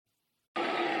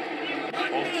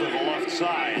Both to the left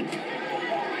side.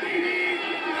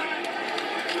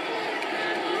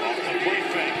 Off the play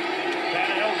fake.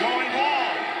 Tannehill going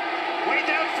long. Way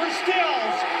down for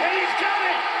Stills. And he's got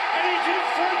it. And he's in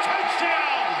for a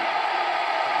touchdown.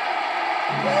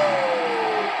 Woo!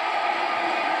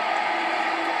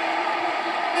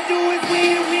 I do it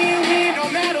win, no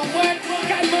matter what.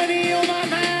 Got money on my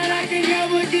mind, I can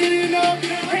never get enough.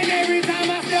 And every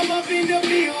time I step up in the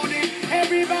building,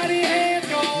 everybody hands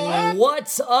go up.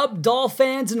 What's up, Dolph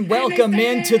fans, and welcome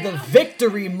into the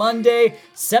Victory Monday,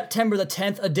 September the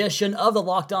 10th edition of the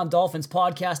Locked On Dolphins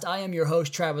podcast. I am your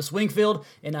host, Travis Wingfield,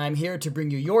 and I'm here to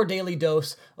bring you your daily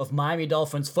dose of Miami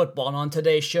Dolphins football. And on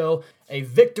today's show, a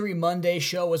Victory Monday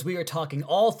show as we are talking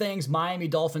all things Miami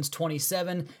Dolphins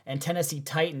 27 and Tennessee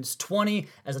Titans 20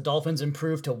 as the Dolphins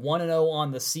improve to 1-0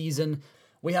 on the season.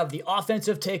 We have the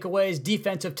offensive takeaways,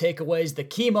 defensive takeaways, the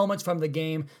key moments from the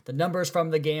game, the numbers from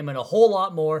the game, and a whole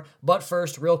lot more. But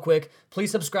first, real quick,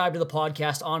 please subscribe to the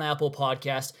podcast on Apple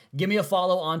Podcasts. Give me a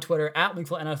follow on Twitter at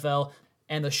WingfieldNFL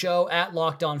and the show at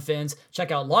Locked On Fins. Check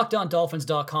out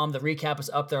LockedOnDolphins.com. The recap is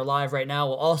up there live right now.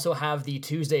 We'll also have the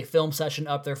Tuesday film session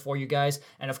up there for you guys.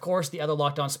 And of course, the other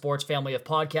Locked On Sports family of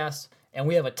podcasts. And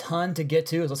we have a ton to get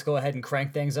to, so let's go ahead and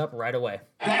crank things up right away.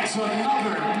 That's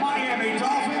another Miami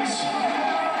Dolphins.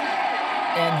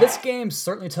 And this game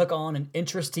certainly took on an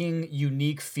interesting,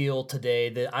 unique feel today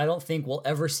that I don't think we'll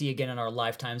ever see again in our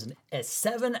lifetimes. A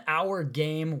 7-hour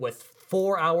game with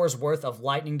 4 hours worth of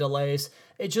lightning delays.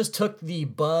 It just took the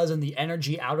buzz and the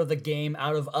energy out of the game,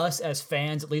 out of us as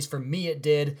fans, at least for me it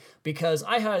did, because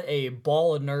I had a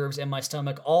ball of nerves in my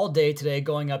stomach all day today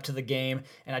going up to the game,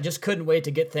 and I just couldn't wait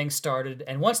to get things started.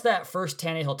 And once that first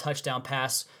Tannehill touchdown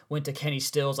pass went to Kenny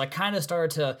Stills, I kind of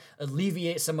started to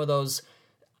alleviate some of those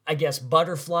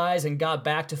butterflies and got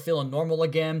back to feeling normal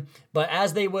again. But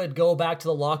as they would go back to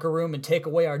the locker room and take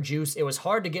away our juice, it was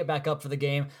hard to get back up for the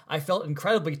game. I felt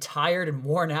incredibly tired and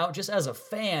worn out just as a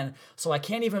fan, so I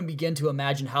can't even begin to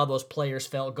imagine how those players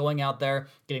felt going out there,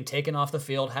 getting taken off the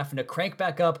field, having to crank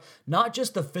back up, not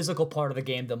just the physical part of the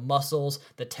game, the muscles,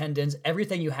 the tendons,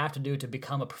 everything you have to do to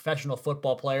become a professional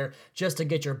football player just to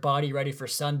get your body ready for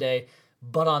Sunday.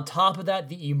 But on top of that,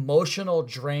 the emotional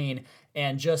drain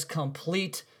and just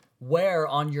complete wear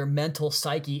on your mental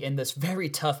psyche in this very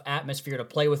tough atmosphere to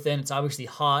play within. It's obviously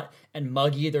hot and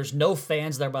muggy. There's no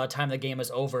fans there by the time the game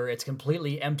is over. It's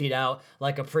completely emptied out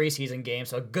like a preseason game.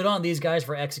 So good on these guys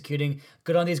for executing.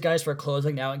 Good on these guys for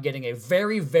closing out and getting a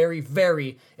very, very,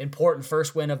 very important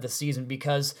first win of the season,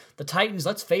 because the Titans,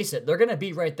 let's face it, they're going to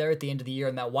be right there at the end of the year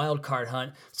in that wild card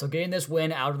hunt. So getting this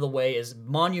win out of the way is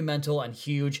monumental and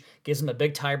huge. Gives them a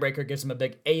big tiebreaker, gives them a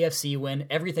big AFC win.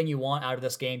 Everything you want out of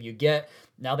this game you get.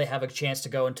 Now they have a chance to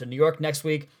go into New York next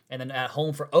week and then at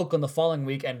home for Oakland the following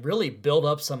week and really build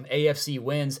up some AFC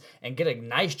wins and get a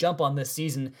nice jump on this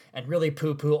season and really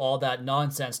poo-poo all that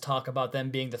nonsense talk about them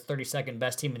being the 32nd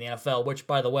best team in the NFL, which,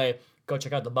 by the way, go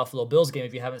check out the Buffalo Bills game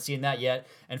if you haven't seen that yet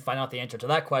and find out the answer to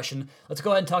that question. Let's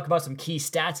go ahead and talk about some key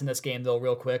stats in this game, though,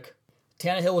 real quick.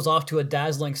 Tannehill was off to a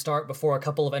dazzling start before a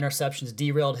couple of interceptions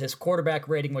derailed his quarterback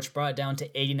rating, which brought it down to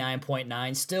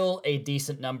 89.9. Still a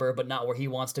decent number, but not where he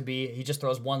wants to be. He just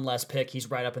throws one less pick. He's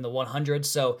right up in the 100s,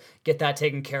 so get that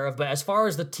taken care of. But as far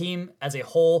as the team as a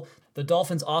whole, the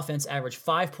Dolphins' offense averaged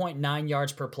 5.9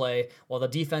 yards per play, while the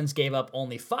defense gave up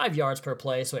only 5 yards per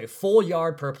play, so a full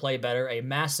yard per play better, a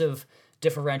massive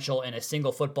differential in a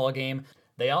single football game.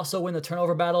 They also win the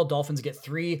turnover battle. Dolphins get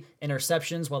 3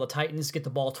 interceptions, while the Titans get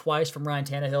the ball twice from Ryan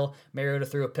Tannehill. Mariota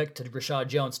threw a pick to Rashad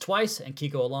Jones twice and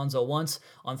Kiko Alonso once.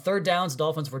 On third downs, the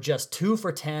Dolphins were just 2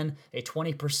 for 10, a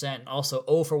 20%, and also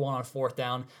 0 for 1 on fourth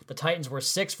down. The Titans were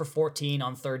 6 for 14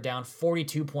 on third down,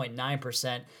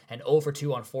 42.9%, and 0 for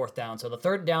 2 on fourth down. So the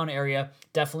third down area,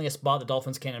 definitely a spot the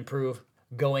Dolphins can improve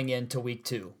going into week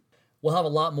 2. We'll have a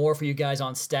lot more for you guys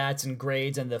on stats and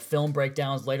grades and the film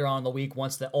breakdowns later on in the week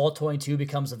once the All 22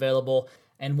 becomes available.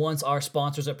 And once our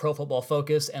sponsors at Pro Football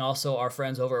Focus and also our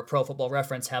friends over at Pro Football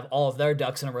Reference have all of their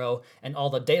ducks in a row and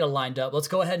all the data lined up, let's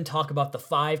go ahead and talk about the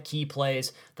 5 key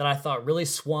plays that I thought really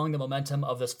swung the momentum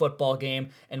of this football game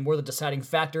and were the deciding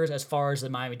factors as far as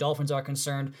the Miami Dolphins are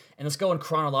concerned. And let's go in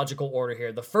chronological order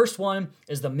here. The first one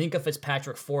is the Minkah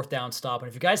Fitzpatrick fourth down stop. And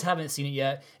if you guys haven't seen it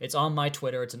yet, it's on my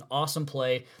Twitter. It's an awesome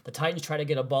play. The Titans try to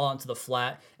get a ball into the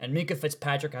flat, and Minkah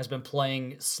Fitzpatrick has been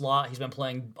playing slot. He's been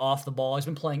playing off the ball. He's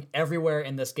been playing everywhere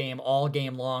in this game all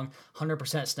game long,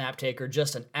 100% snap taker,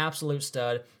 just an absolute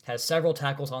stud, has several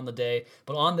tackles on the day,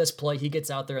 but on this play, he gets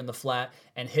out there in the flat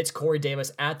and hits Corey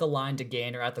Davis at the line to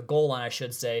gain, or at the goal line, I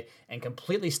should say, and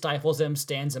completely stifles him,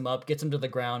 stands him up, gets him to the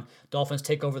ground. Dolphins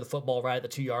take over the football right at the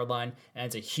 2-yard line, and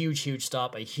it's a huge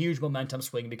stop, a huge momentum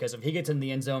swing, because if he gets in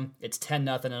the end zone, it's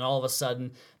 10-0, and all of a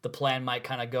sudden, the plan might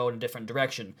kind of go in a different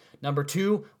direction. Number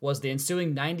 2 was the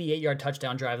ensuing 98-yard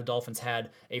touchdown drive the Dolphins had,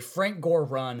 a Frank Gore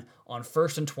run on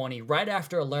 1st and 20, right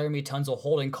after a Laramie Tunsil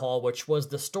holding call, which was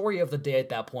the story of the day at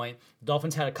that point. The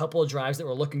Dolphins had a couple of drives that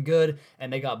were looking good,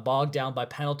 and they got bogged down by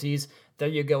penalties. There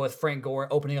you go with Frank Gore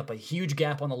opening up a huge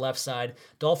gap on the left side.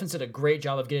 Dolphins did a great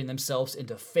job of getting themselves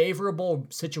into favorable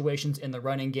situations in the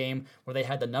running game where they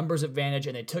had the numbers advantage,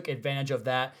 and they took advantage of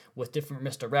that with different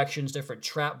misdirections, different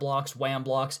trap blocks, wham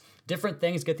blocks, different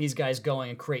things get these guys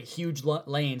going and create huge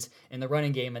lanes in the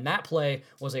running game. And that play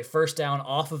was a first down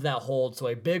off of that hold, so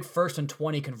a big 1st and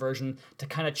 20 conversion to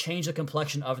kind of change the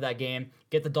complexion of that game,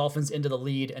 get the Dolphins into the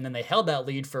lead, and then they held that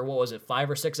lead for, 5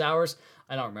 or 6 hours?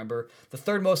 I don't remember. The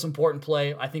third most important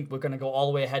play, I think we're going to go all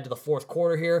the way ahead to the fourth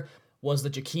quarter here, was the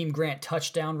Jakeem Grant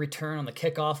touchdown return on the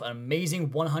kickoff, an amazing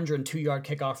 102-yard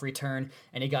kickoff return,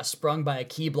 and he got sprung by a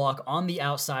key block on the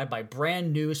outside by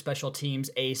brand new special teams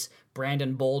ace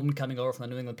Brandon Bolden coming over from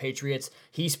the New England Patriots.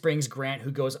 He springs Grant, who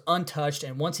goes untouched,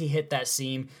 and once he hit that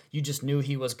seam, you just knew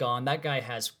he was gone. That guy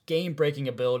has game-breaking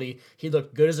ability. He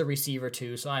looked good as a receiver,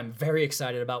 too, so I'm very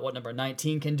excited about what number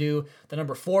 19 can do. The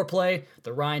number 4 play,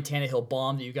 the Ryan Tannehill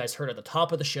bomb that you guys heard at the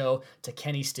top of the show to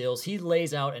Kenny Stills. He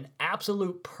lays out an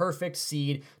absolute perfect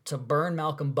seed to burn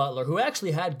Malcolm Butler, who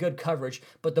actually had good coverage,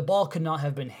 but the ball could not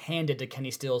have been handed to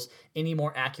Kenny Stills any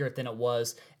more accurate than it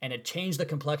was, and it changed the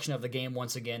complexion of the game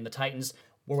once again. The Titans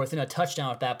were within a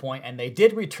touchdown at that point, and they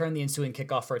did return the ensuing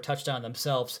kickoff for a touchdown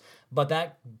themselves, but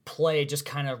that play just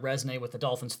kind of resonated with the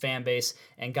Dolphins fan base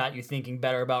and got you thinking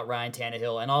better about Ryan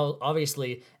Tannehill, and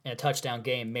obviously in a touchdown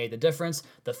game made the difference.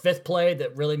 The 5th play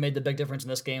that really made the big difference in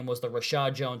this game was the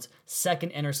Rashad Jones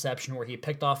second interception, where he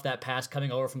picked off that pass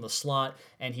coming over from the slot,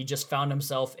 and he just found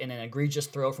himself in an egregious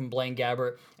throw from Blaine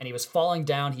Gabbert, and he was falling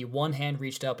down. He one hand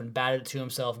reached up and batted it to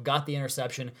himself, got the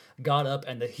interception, got up,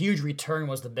 and the huge return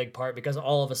was the big part, because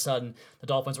all of a sudden the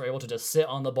Dolphins were able to just sit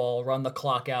on the ball, run the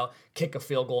clock out, kick a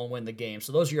field goal, and win the game.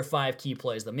 So those are your 5 key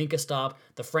plays: the Minka stop,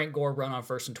 the Frank Gore run on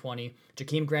 1st and 20,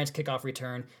 Jakeem Grant's kickoff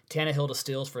return, Tannehill to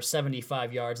Stills for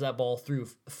 75 yards. That ball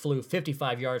flew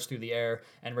 55 yards through the air,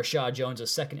 and Rashad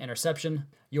Jones' second interception.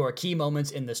 Your key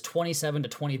moments in this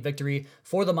 27-20 victory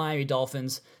for the Miami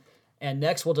Dolphins. And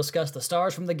next, we'll discuss the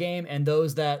stars from the game and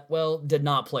those that, did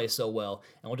not play so well.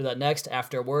 And we'll do that next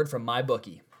after a word from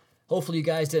MyBookie. Hopefully you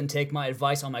guys didn't take my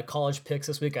advice on my college picks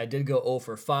this week. I did go 0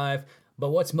 for 5. But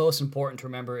what's most important to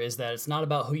remember is that it's not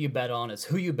about who you bet on, it's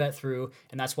who you bet through,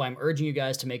 and that's why I'm urging you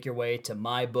guys to make your way to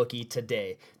MyBookie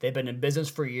today. They've been in business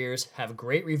for years, have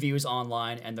great reviews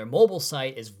online, and their mobile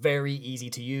site is very easy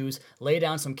to use. Lay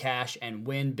down some cash and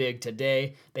win big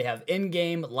today. They have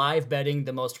in-game live betting,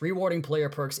 the most rewarding player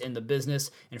perks in the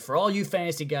business, and for all you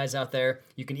fantasy guys out there,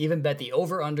 you can even bet the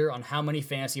over-under on how many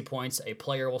fantasy points a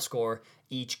player will score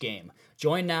each game.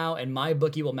 Join now, and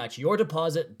MyBookie will match your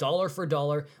deposit dollar for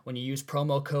dollar when you use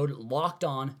promo code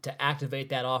LOCKEDON to activate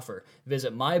that offer.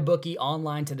 Visit MyBookie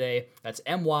online today. That's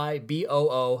MyBookie,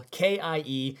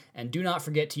 and do not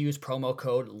forget to use promo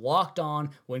code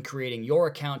LOCKEDON when creating your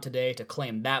account today to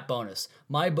claim that bonus.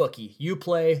 MyBookie, you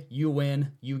play, you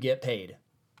win, you get paid.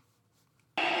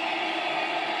 Gabbert,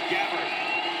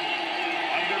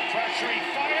 under pressure, he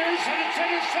fires, and it's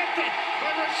intercepted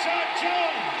by Rashad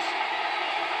Jones.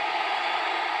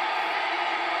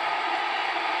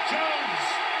 Jones,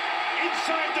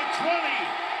 inside the 20,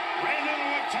 ran into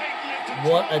a tight net to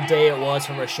What a day it was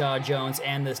for Rashad Jones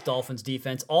and this Dolphins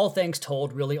defense. All things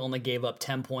told, really only gave up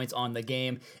 10 points on the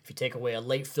game. If you take away a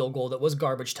late field goal that was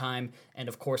garbage time, and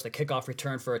of course the kickoff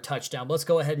return for a touchdown. But let's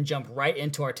go ahead and jump right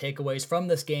into our takeaways from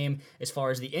this game as far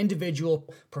as the individual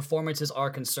performances are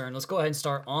concerned. Let's go ahead and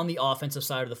start on the offensive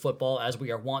side of the football, as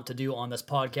we are wont to do on this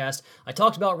podcast. I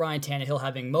talked about Ryan Tannehill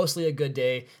having mostly a good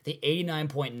day, the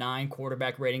 89.9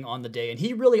 quarterback rating on the day, and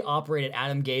he really operated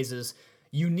Adam Gaze's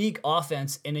unique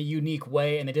offense in a unique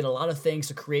way, and they did a lot of things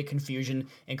to create confusion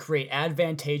and create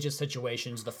advantageous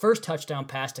situations. The first touchdown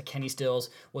pass to Kenny Stills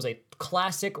was a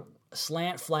classic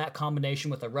slant flat combination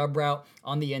with a rub route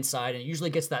on the inside, and it usually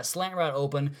gets that slant route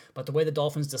open, but the way the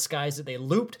Dolphins disguised it, they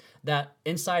looped that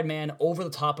inside man over the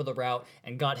top of the route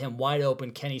and got him wide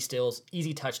open. Kenny Stills,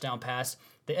 easy touchdown pass.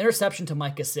 The interception to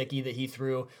Mike Gesicki that he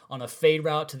threw on a fade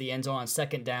route to the end zone on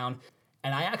second down,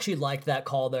 And I actually liked that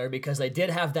call there because they did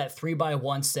have that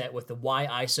 3-by-1 set with the Y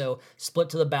ISO split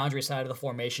to the boundary side of the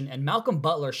formation. And Malcolm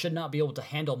Butler should not be able to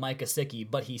handle Mike Gesicki,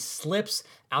 but he slips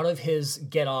out of his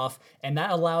get off, and that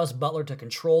allows Butler to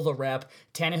control the rep.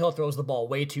 Tannehill throws the ball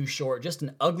way too short. Just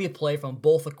an ugly play from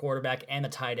both the quarterback and the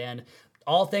tight end.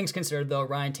 All things considered, though,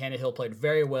 Ryan Tannehill played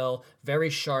very well,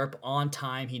 very sharp, on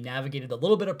time. He navigated the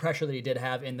little bit of pressure that he did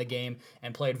have in the game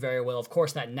and played very well. Of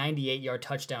course, that 98-yard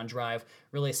touchdown drive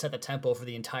really set the tempo for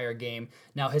the entire game.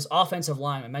 Now, his offensive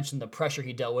line, I mentioned the pressure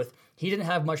he dealt with. He didn't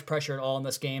have much pressure at all in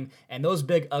this game, and those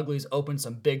big uglies opened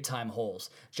some big-time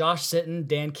holes. Josh Sitton,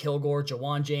 Dan Kilgore,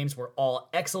 Jawan James were all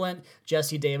excellent.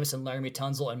 Jesse Davis and Laramie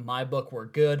Tunzel, in my book, were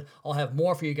good. I'll have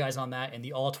more for you guys on that in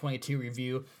the All-22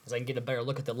 review as I can get a better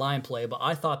look at the line play, but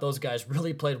I thought those guys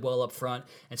really played well up front.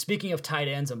 And speaking of tight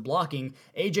ends and blocking,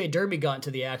 A.J. Derby got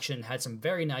into the action and had some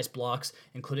very nice blocks,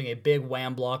 including a big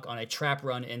wham block on a trap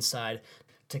run inside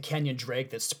to Kenyon Drake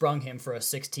that sprung him for a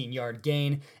 16-yard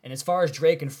gain. And as far as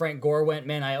Drake and Frank Gore went,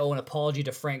 man, I owe an apology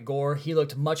to Frank Gore. He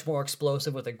looked much more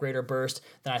explosive with a greater burst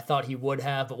than I thought he would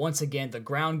have. But once again, the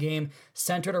ground game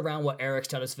centered around what Eric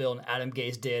Studesville and Adam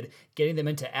Gase did, getting them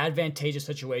into advantageous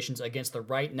situations against the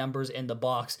right numbers in the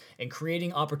box and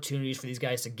creating opportunities for these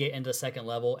guys to get into the second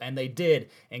level. And they did.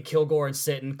 And Kilgore and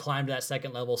Sitton climbed that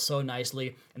second level so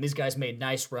nicely. And these guys made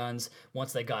nice runs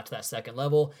once they got to that second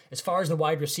level. As far as the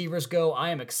wide receivers go,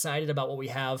 I am excited about what we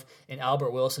have in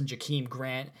Albert Wilson, Jakeem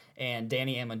Grant, and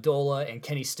Danny Amendola, and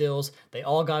Kenny Stills. They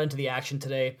all got into the action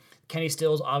today. Kenny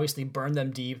Stills obviously burned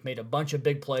them deep, made a bunch of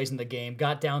big plays in the game,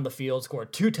 got down the field,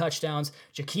 scored 2 touchdowns.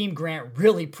 Jakeem Grant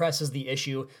really presses the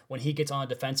issue when he gets on a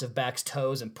defensive back's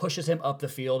toes and pushes him up the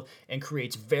field and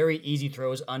creates very easy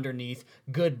throws underneath,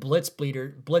 good blitz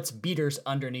beaters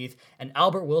underneath, and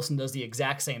Albert Wilson does the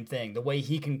exact same thing. The way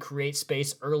he can create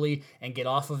space early and get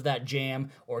off of that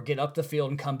jam or get up the field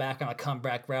and come back on a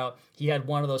comeback route. He had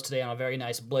one of those today on a very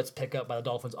nice blitz pickup by the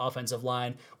Dolphins offensive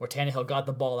line where Tannehill got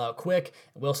the ball out quick,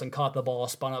 and Wilson caught the ball,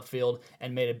 spun upfield,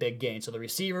 and made a big gain. So the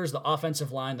receivers, the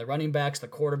offensive line, the running backs, the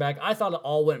quarterback, I thought it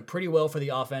all went pretty well for the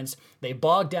offense. They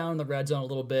bogged down in the red zone a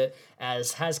little bit,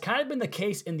 as has kind of been the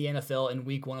case in the NFL in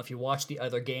week 1. If you watch the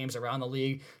other games around the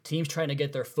league, teams trying to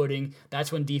get their footing,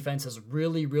 that's when defenses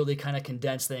really kind of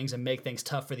condense things and make things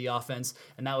tough for the offense,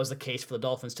 and that was the case for the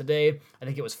Dolphins today. I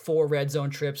think it was 4 red zone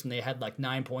trips, and they had like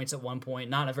 9 points at one point.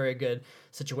 Not a very good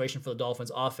situation for the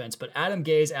Dolphins offense, but Adam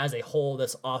Gase as a whole,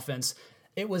 this offense,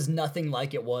 it was nothing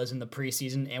like it was in the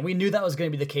preseason, and we knew that was going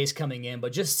to be the case coming in,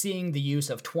 but just seeing the use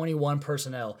of 21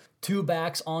 personnel, 2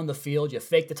 backs on the field, you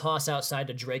fake the toss outside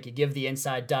to Drake, you give the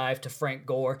inside dive to Frank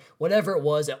Gore, whatever it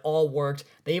was, it all worked.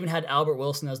 They even had Albert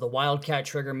Wilson as the wildcat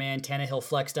trigger man. Tannehill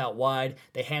flexed out wide.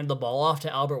 They handed the ball off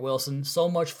to Albert Wilson. So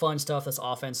much fun stuff this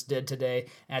offense did today,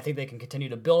 and I think they can continue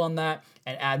to build on that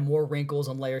and add more wrinkles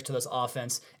and layers to this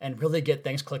offense and really get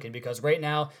things clicking, because right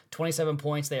now, 27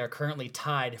 points, they are currently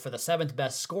tied for the 7th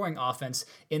best scoring offense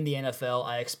in the NFL.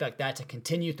 I expect that to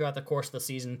continue throughout the course of the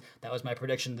season. That was my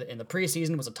prediction in the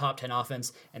preseason, was a top 10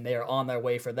 offense, and they are on their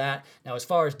way for that. Now, as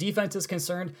far as defense is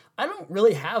concerned, I don't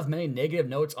really have many negative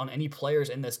notes on any players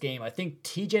in this game. I think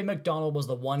TJ McDonald was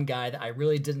the one guy that I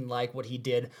really didn't like what he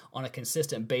did on a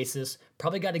consistent basis.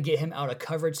 Probably got to get him out of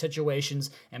coverage situations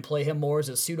and play him more as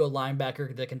a pseudo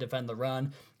linebacker that can defend the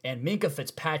run. And Minkah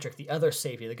Fitzpatrick, the other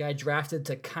safety, the guy drafted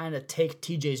to kind of take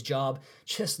TJ's job,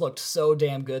 just looked so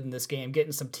damn good in this game,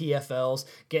 getting some TFLs,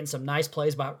 getting some nice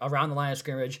plays around the line of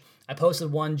scrimmage. I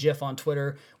posted one GIF on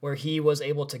Twitter where he was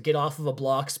able to get off of a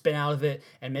block, spin out of it,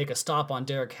 and make a stop on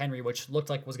Derrick Henry, which looked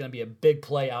like was going to be a big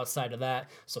play outside of that.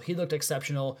 So he looked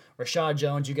exceptional. Rashad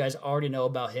Jones, you guys already know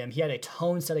about him. He had a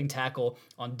tone-setting tackle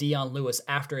on Dion Lewis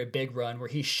after a big run where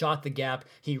he shot the gap,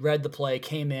 he read the play,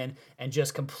 came in, and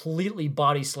just completely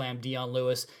body slammed Dion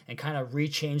Lewis and kind of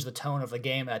rechanged the tone of the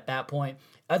game at that point.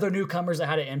 Other newcomers that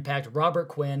had an impact, Robert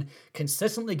Quinn,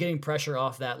 consistently getting pressure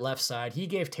off that left side. He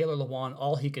gave Taylor Lewan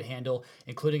all he could handle,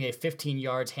 including a 15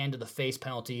 yards hand to the face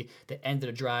penalty that ended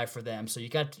a drive for them. So you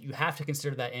have to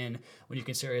consider that in when you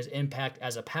consider his impact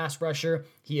as a pass rusher.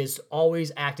 He is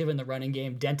always active in the running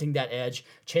game, denting that edge,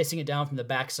 chasing it down from the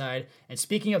backside. And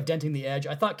speaking of denting the edge,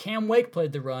 I thought Cam Wake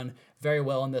played the run very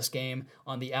well in this game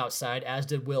on the outside, as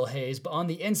did Will Hayes. But on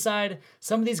the inside,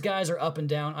 some of these guys are up and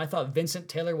down. I thought Vincent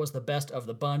Taylor was the best of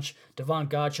the bunch. Devon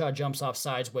Godshaw jumps off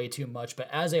sides way too much. But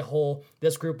as a whole,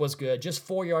 this group was good. Just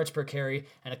 4 yards per carry,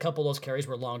 and a couple of those carries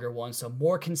were longer ones. So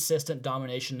more consistent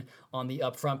domination on the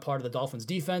upfront part of the Dolphins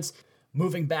defense.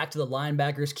 Moving back to the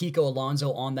linebackers, Kiko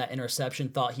Alonso on that interception,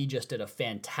 thought he just did a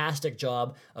fantastic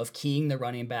job of keying the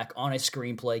running back on a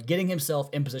screenplay, getting himself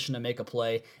in position to make a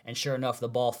play, and sure enough, the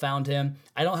ball found him.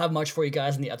 I don't have much for you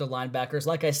guys on the other linebackers.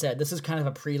 Like I said, this is kind of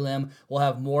a prelim. We'll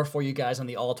have more for you guys on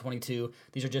the All-22.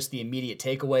 These are just the immediate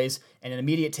takeaways. And an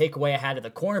immediate takeaway I had at the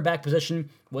cornerback position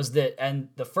was that, and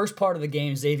the first part of the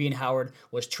game, Xavier Howard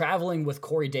was traveling with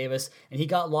Corey Davis, and he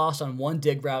got lost on one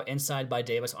dig route inside by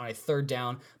Davis on a third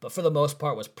down, but for the most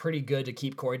part was pretty good to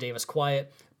keep Corey Davis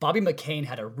quiet. Bobby McCain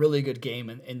had a really good game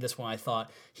in this one, I thought.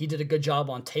 He did a good job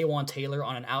on Taywan Taylor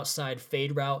on an outside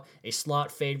fade route, a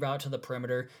slot fade route to the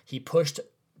perimeter. He pushed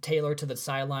Taylor to the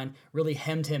sideline, really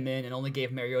hemmed him in, and only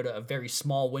gave Mariota a very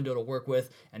small window to work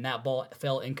with, and that ball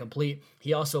fell incomplete.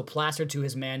 He also plastered to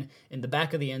his man in the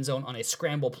back of the end zone on a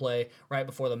scramble play right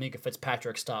before the Minkah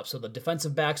Fitzpatrick stop. So the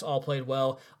defensive backs all played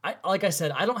well. Like I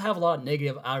said, I don't have a lot of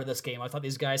negative out of this game. I thought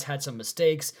these guys had some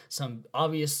mistakes, some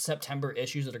obvious September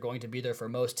issues that are going to be there for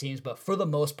most teams, but for the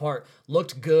most part,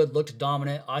 looked good, looked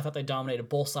dominant. I thought they dominated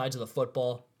both sides of the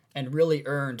football and really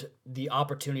earned the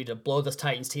opportunity to blow this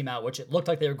Titans team out, which it looked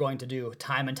like they were going to do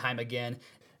time and time again.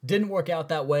 Didn't work out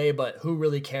that way, but who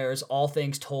really cares? All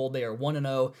things told, they are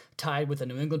 1-0, tied with the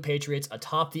New England Patriots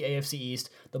atop the AFC East.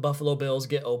 The Buffalo Bills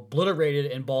get obliterated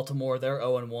in Baltimore. They're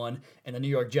 0-1, and the New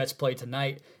York Jets play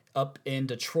tonight up in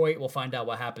Detroit. We'll find out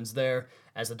what happens there,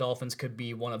 as the Dolphins could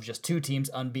be one of just two teams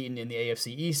unbeaten in the AFC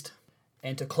East.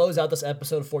 And to close out this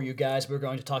episode for you guys, we're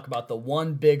going to talk about the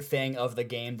one big thing of the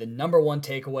game, the number one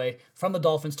takeaway from the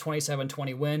Dolphins'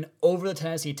 27-20 win over the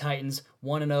Tennessee Titans,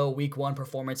 1-0 Week 1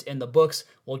 performance in the books.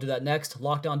 We'll do that next.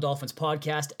 Locked On Dolphins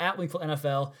podcast at Wingfield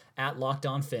NFL at Locked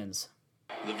On Fins.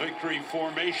 The victory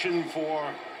formation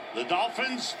for the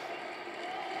Dolphins.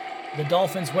 The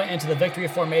Dolphins went into the victory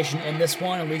formation in this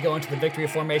one, and we go into the victory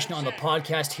formation on the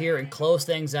podcast here and close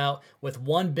things out with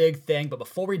one big thing. But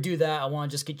before we do that, I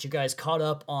want to just get you guys caught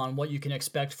up on what you can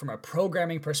expect from a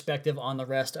programming perspective on the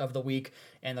rest of the week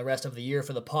and the rest of the year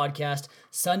for the podcast.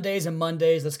 Sundays and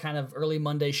Mondays, this kind of early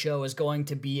Monday show is going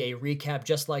to be a recap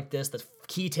just like this, the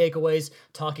key takeaways,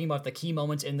 talking about the key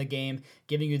moments in the game,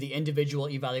 giving you the individual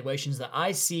evaluations that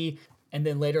I see. And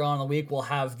then later on in the week, we'll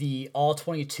have the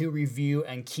All-22 review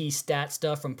and key stat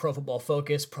stuff from Pro Football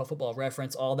Focus, Pro Football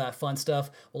Reference, all that fun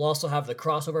stuff. We'll also have the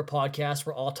crossover podcast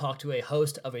where I'll talk to a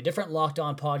host of a different Locked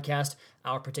On podcast,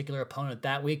 our particular opponent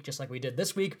that week, just like we did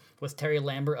this week with Terry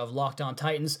Lambert of Locked On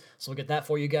Titans. So we'll get that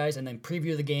for you guys and then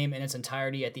preview the game in its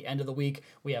entirety at the end of the week.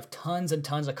 We have tons and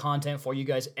tons of content for you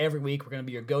guys every week. We're going to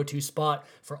be your go-to spot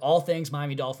for all things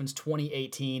Miami Dolphins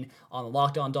 2018 on the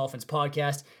Locked On Dolphins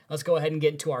podcast. Let's go ahead and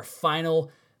get into our final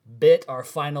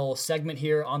segment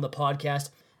here on the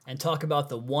podcast and talk about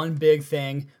the one big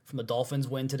thing from the Dolphins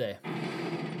win today.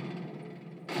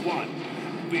 One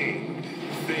big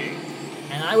thing.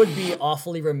 And I would be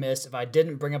awfully remiss if I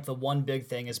didn't bring up the one big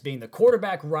thing as being the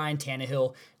quarterback Ryan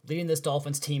Tannehill leading this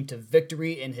Dolphins team to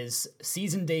victory in his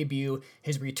season debut,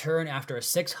 his return after a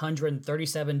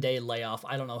 637-day layoff.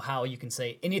 I don't know how you can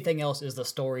say anything else is the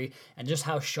story, and just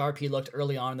how sharp he looked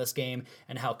early on in this game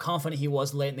and how confident he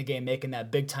was late in the game making that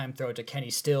big-time throw to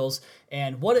Kenny Stills,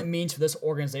 and what it means for this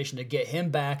organization to get him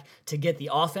back, to get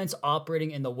the offense operating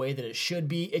in the way that it should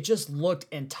be. It just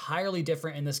looked entirely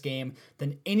different in this game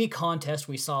than any contest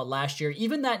we saw last year.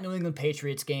 Even that New England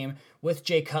Patriots game with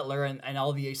Jay Cutler and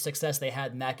all the success they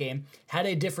had in that game had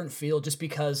a different feel, just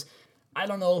because I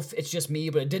don't know if it's just me,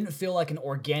 but it didn't feel like an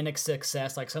organic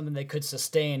success, like something they could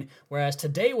sustain, whereas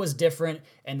today was different,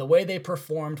 and the way they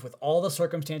performed with all the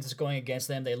circumstances going against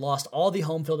them, they lost all the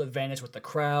home field advantage with the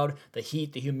crowd, the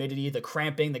heat, the humidity, the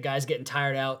cramping, the guys getting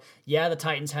tired out. Yeah, the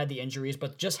Titans had the injuries,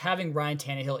 but just having Ryan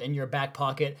Tannehill in your back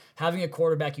pocket, having a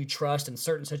quarterback you trust in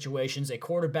certain situations, a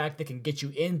quarterback that can get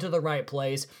you into the right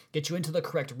plays, get you into the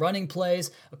correct running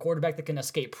plays, a quarterback that can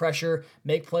escape pressure,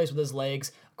 make plays with his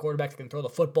legs, quarterback that can throw the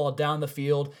football down the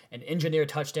field and engineer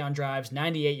touchdown drives,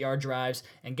 98-yard drives,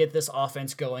 and get this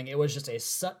offense going. It was just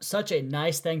such a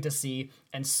nice thing to see,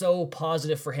 and so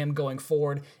positive for him going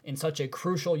forward in such a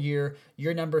crucial year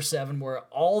number 7, where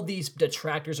all these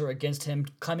detractors are against him,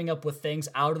 coming up with things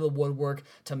out of the woodwork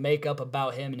to make up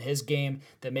about him and his game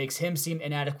that makes him seem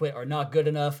inadequate or not good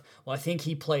enough. Well, I think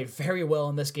he played very well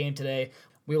in this game today.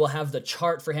 We will have the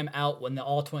chart for him out when the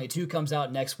All-22 comes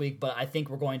out next week, but I think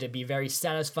we're going to be very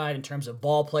satisfied in terms of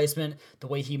ball placement, the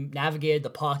way he navigated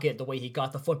the pocket, the way he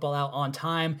got the football out on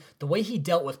time, the way he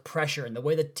dealt with pressure, and the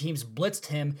way the teams blitzed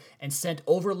him and sent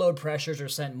overload pressures or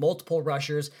sent multiple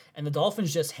rushers, and the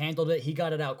Dolphins just handled it. He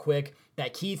got it out quick.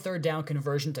 that key third down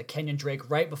conversion to Kenyon Drake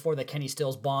right before the Kenny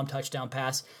Stills bomb touchdown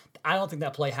pass. I don't think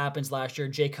that play happens last year.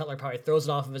 Jay Cutler probably throws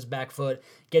it off of his back foot,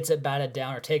 gets it batted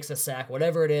down, or takes a sack,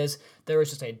 whatever it is. There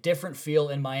is just a different feel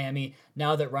in Miami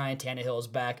now that Ryan Tannehill is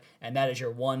back, and that is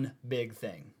your one big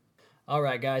thing. All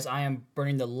right, guys, I am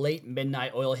burning the late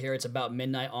midnight oil here. It's about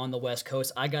midnight on the West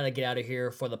Coast. I got to get out of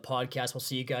here for the podcast. We'll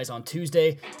see you guys on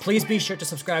Tuesday. Please be sure to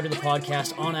subscribe to the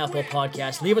podcast on Apple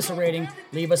Podcasts. Leave us a rating.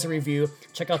 Leave us a review.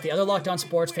 Check out the other Locked On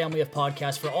Sports family of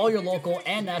podcasts for all your local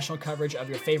and national coverage of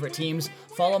your favorite teams.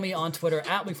 Follow me on Twitter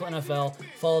at WeeklyNFL.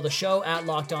 Follow the show at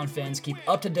Locked On Fins. Keep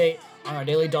up to date on our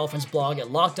Daily Dolphins blog at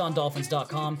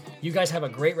LockedOnDolphins.com. You guys have a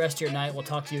great rest of your night. We'll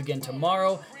talk to you again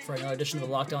tomorrow for another edition of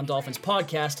the Locked On Dolphins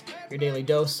podcast, your daily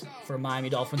dose for Miami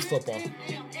Dolphins football.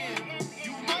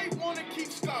 You might want to keep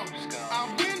score.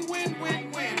 I win.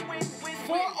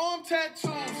 Forearm tattoos.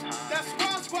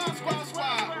 That's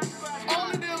squad.